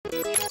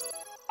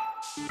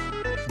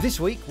This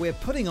week we're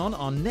putting on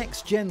our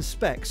next-gen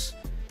specs,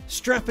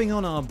 strapping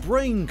on our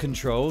brain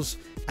controls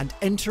and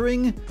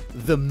entering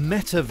the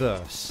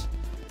metaverse.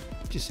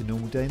 Just a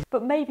normal day.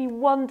 But maybe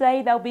one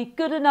day they'll be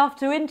good enough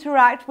to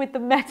interact with the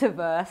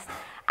metaverse.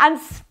 And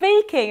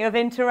speaking of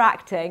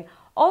interacting,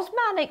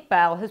 Osman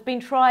Iqbal has been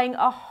trying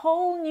a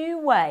whole new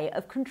way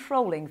of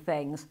controlling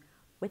things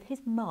with his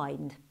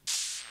mind.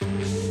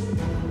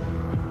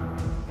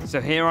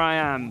 So here I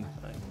am,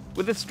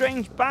 with a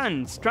strange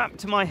band strapped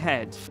to my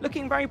head,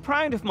 looking very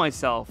proud of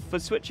myself for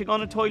switching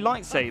on a toy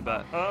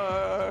lightsaber.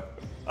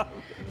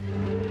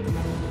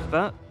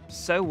 But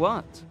so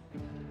what?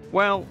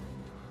 Well,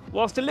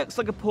 whilst it looks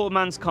like a poor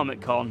man's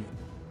Comic-Con,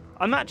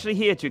 I'm actually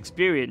here to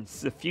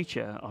experience the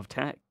future of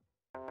tech.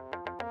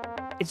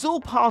 It's all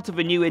part of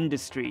a new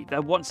industry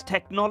that wants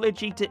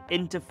technology to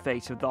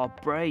interface with our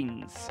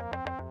brains.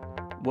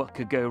 What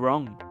could go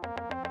wrong?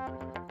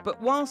 But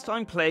whilst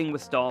I'm playing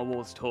with Star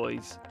Wars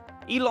toys,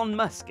 Elon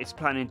Musk is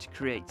planning to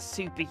create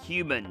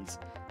superhumans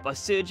by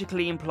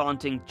surgically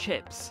implanting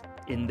chips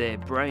in their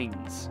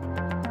brains.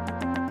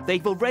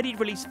 They've already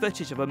released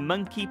footage of a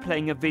monkey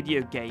playing a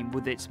video game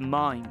with its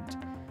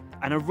mind,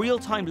 and a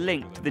real-time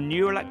link to the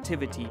neural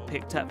activity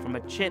picked up from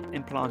a chip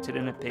implanted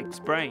in a pig's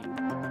brain.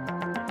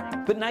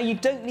 But now you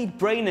don't need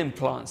brain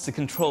implants to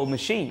control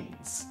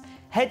machines.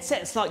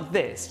 Headsets like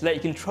this let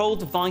you control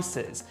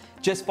devices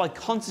just by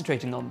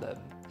concentrating on them.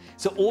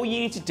 So all you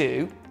need to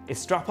do is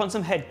strap on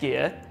some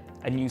headgear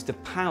and use the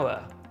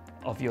power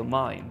of your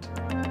mind.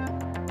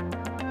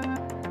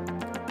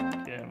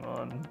 Come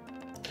on.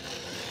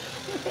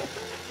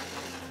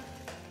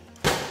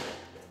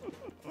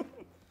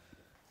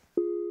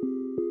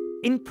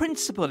 In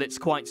principle, it's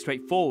quite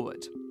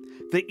straightforward.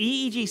 The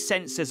EEG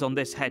sensors on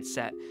this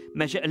headset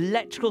measure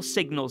electrical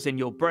signals in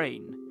your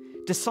brain,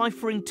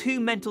 deciphering two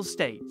mental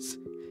states,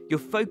 your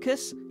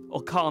focus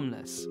or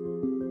calmness.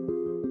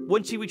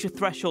 Once you reach a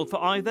threshold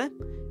for either,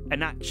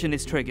 an action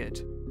is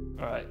triggered.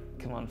 Alright,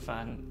 come on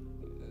fan,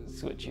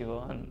 switch you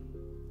on.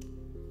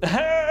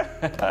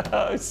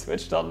 I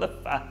switched on the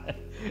fan.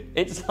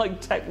 It's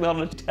like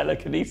technology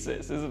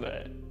telekinesis, isn't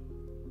it?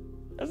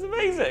 That's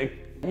amazing.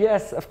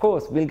 Yes, of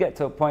course, we'll get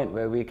to a point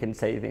where we can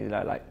say things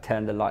like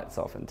turn the lights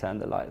off and turn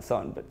the lights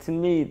on, but to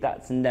me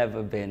that's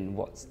never been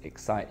what's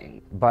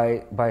exciting.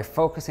 By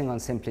focusing on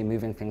simply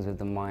moving things with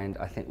the mind,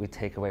 I think we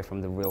take away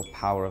from the real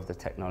power of the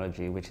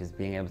technology, which is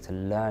being able to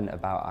learn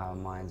about our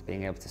minds,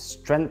 being able to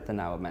strengthen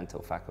our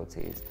mental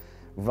faculties,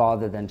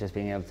 rather than just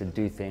being able to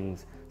do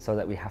things so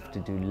that we have to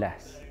do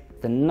less.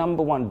 The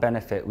number one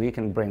benefit we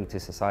can bring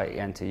to society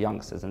and to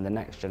youngsters and the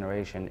next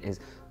generation is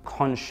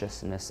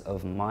consciousness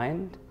of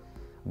mind.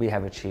 We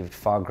have achieved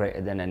far greater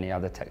than any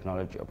other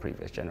technology or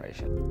previous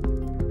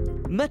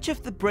generation. Much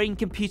of the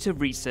brain-computer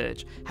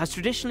research has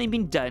traditionally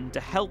been done to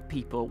help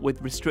people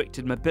with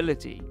restricted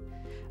mobility,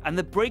 and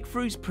the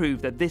breakthroughs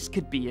prove that this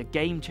could be a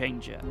game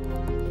changer.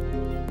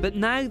 But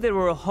now there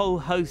are a whole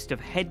host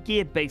of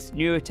headgear-based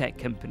neurotech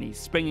companies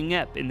springing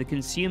up in the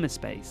consumer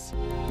space.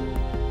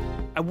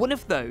 And one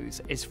of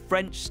those is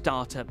French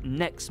startup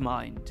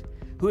NextMind,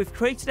 who have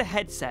created a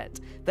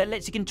headset that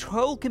lets you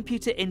control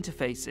computer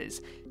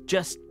interfaces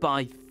just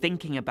by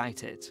thinking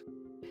about it.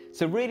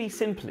 So really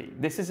simply,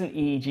 this is an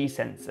EEG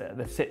sensor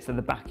that sits at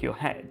the back of your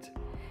head.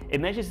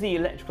 It measures the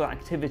electrical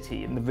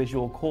activity in the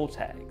visual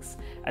cortex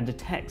and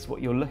detects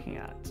what you're looking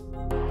at.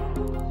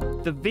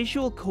 The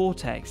visual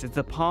cortex is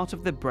the part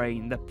of the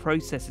brain that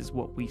processes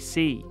what we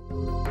see.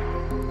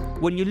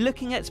 When you're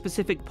looking at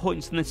specific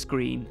points on the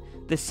screen,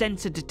 the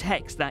sensor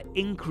detects that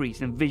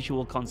increase in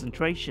visual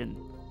concentration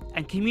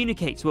and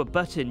communicates what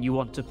button you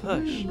want to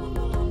push.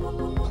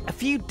 A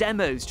few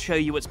demos show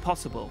you what's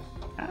possible.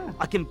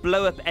 I can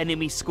blow up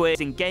enemy squares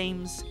in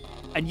games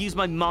and use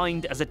my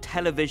mind as a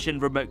television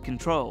remote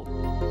control.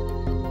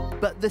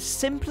 But the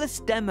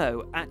simplest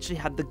demo actually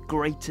had the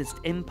greatest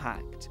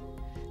impact.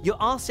 You're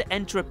asked to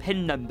enter a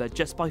PIN number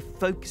just by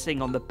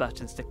focusing on the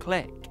buttons to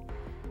click,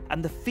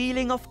 and the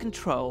feeling of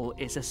control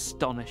is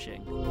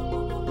astonishing.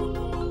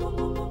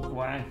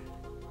 Wow.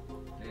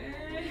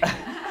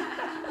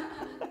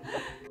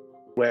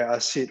 Where I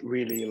see it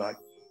really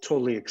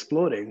totally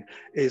exploding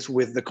is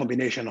with the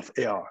combination of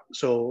AR.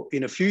 So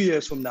in a few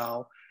years from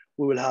now,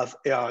 we will have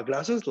AR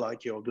glasses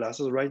like your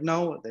glasses right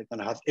now. They're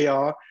gonna have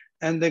AR,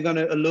 and they're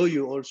gonna allow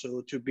you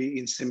also to be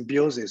in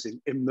symbiosis, in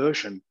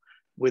immersion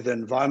with the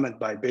environment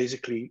by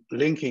basically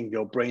linking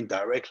your brain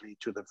directly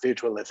to the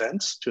virtual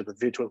events, to the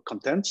virtual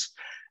contents.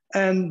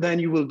 And then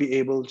you will be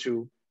able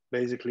to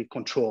basically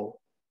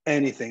control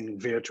anything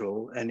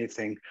virtual,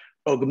 anything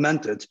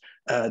augmented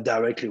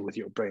directly with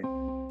your brain.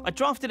 I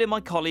drafted in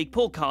my colleague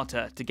Paul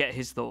Carter to get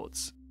his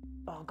thoughts.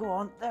 Oh, go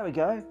on. There we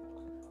go.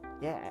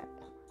 Yeah.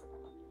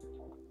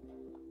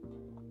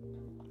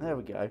 There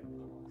we go.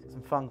 Get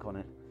some funk on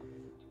it.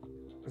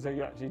 So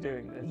you're actually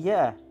doing this?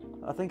 Yeah,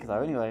 I think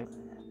so. Anyway.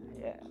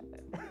 Yeah.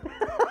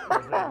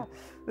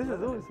 This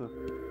is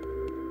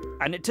awesome.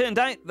 And it turned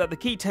out that the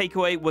key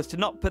takeaway was to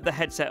not put the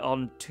headset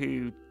on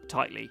too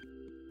tightly.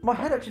 My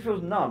head actually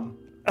feels numb.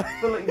 I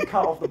feel like you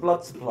cut off the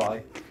blood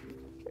supply.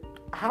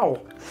 Ow.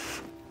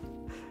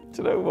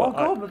 Do you know what?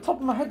 Oh God, the top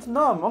of my head's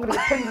numb. I'm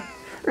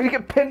gonna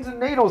get pins and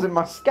needles in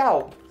my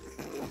scalp.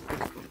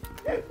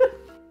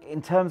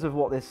 In terms of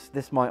what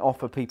this might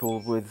offer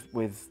people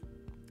with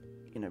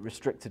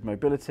restricted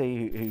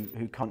mobility,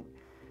 who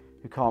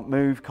can't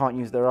move, can't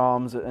use their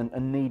arms,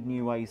 and need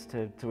new ways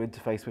to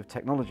interface with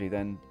technology,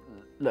 then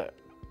look,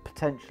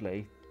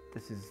 potentially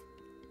this is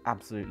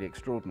absolutely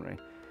extraordinary.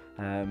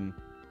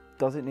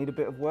 Does it need a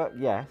bit of work?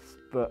 Yes,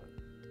 but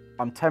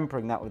I'm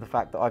tempering that with the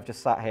fact that I've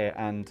just sat here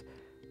and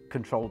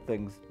controlled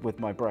things with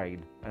my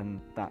brain, and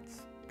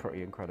that's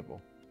pretty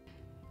incredible.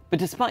 But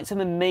despite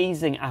some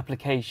amazing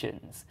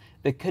applications,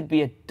 there could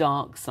be a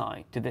dark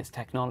side to this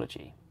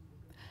technology.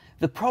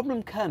 The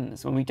problem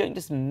comes when we don't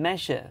just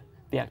measure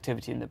the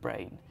activity in the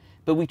brain,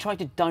 but we try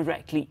to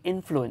directly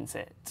influence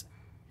it.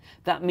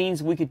 That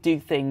means we could do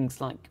things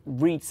like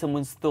read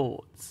someone's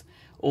thoughts,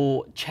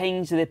 or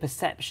change their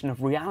perception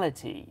of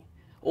reality,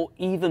 or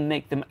even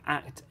make them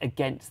act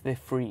against their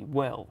free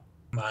will.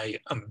 My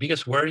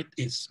biggest worry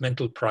is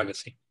mental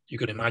privacy. You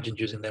could imagine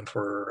using them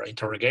for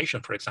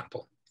interrogation, for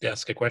example. They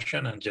ask a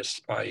question, and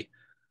just by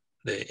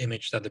the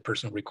image that the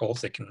person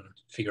recalls, they can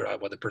figure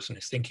out what the person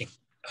is thinking.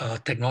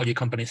 Technology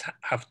companies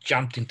have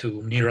jumped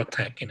into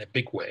neurotech in a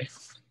big way.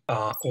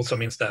 Also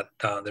means that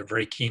they're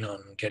very keen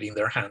on getting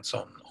their hands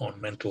on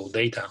mental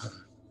data,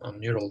 on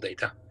neural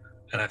data,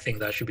 and I think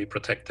that should be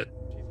protected.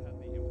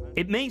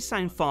 It may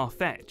sound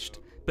far-fetched,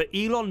 but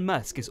Elon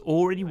Musk is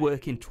already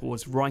working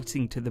towards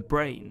writing to the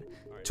brain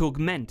to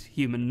augment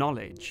human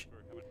knowledge.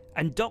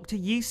 And Dr.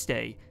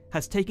 Eustace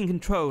has taken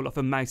control of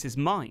a mouse's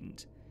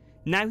mind.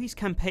 Now he's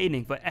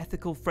campaigning for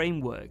ethical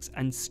frameworks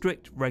and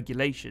strict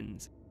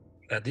regulations.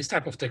 This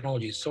type of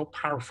technology is so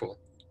powerful.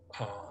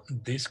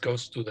 This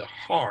goes to the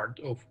heart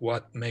of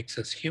what makes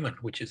us human,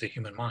 which is the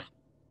human mind.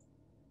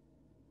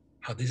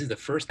 This is the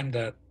first time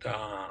that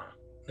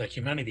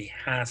humanity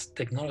has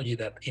technology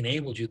that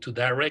enables you to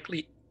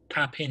directly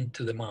tap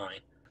into the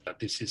mind.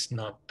 This is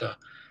not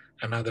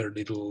another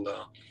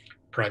little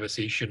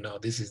privacy issue. No,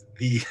 this is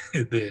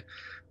the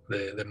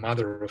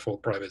mother of all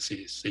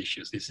privacy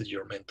issues. This is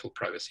your mental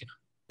privacy.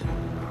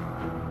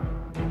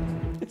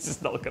 This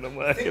is not going to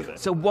work, is it?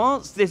 So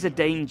whilst there's a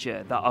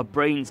danger that our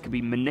brains could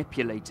be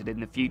manipulated in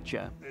the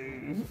future,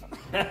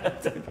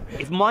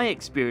 if my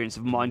experience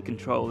of mind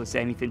control is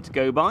anything to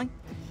go by,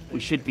 we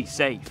should be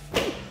safe,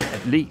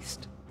 at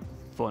least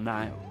for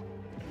now.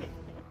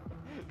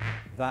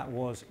 That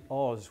was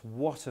Oz.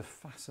 What a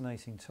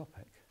fascinating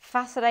topic.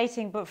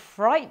 Fascinating but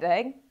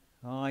frightening.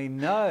 I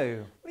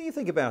know. What do you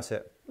think about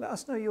it? Let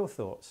us know your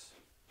thoughts.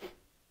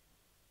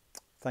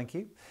 Thank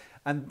you.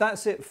 And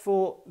that's it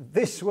for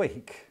this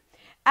week.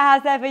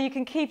 As ever, you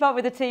can keep up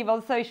with the team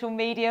on social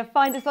media.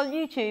 Find us on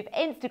YouTube,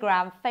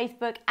 Instagram,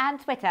 Facebook and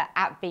Twitter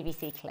at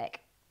BBC Click.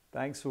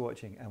 Thanks for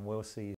watching, and we'll see you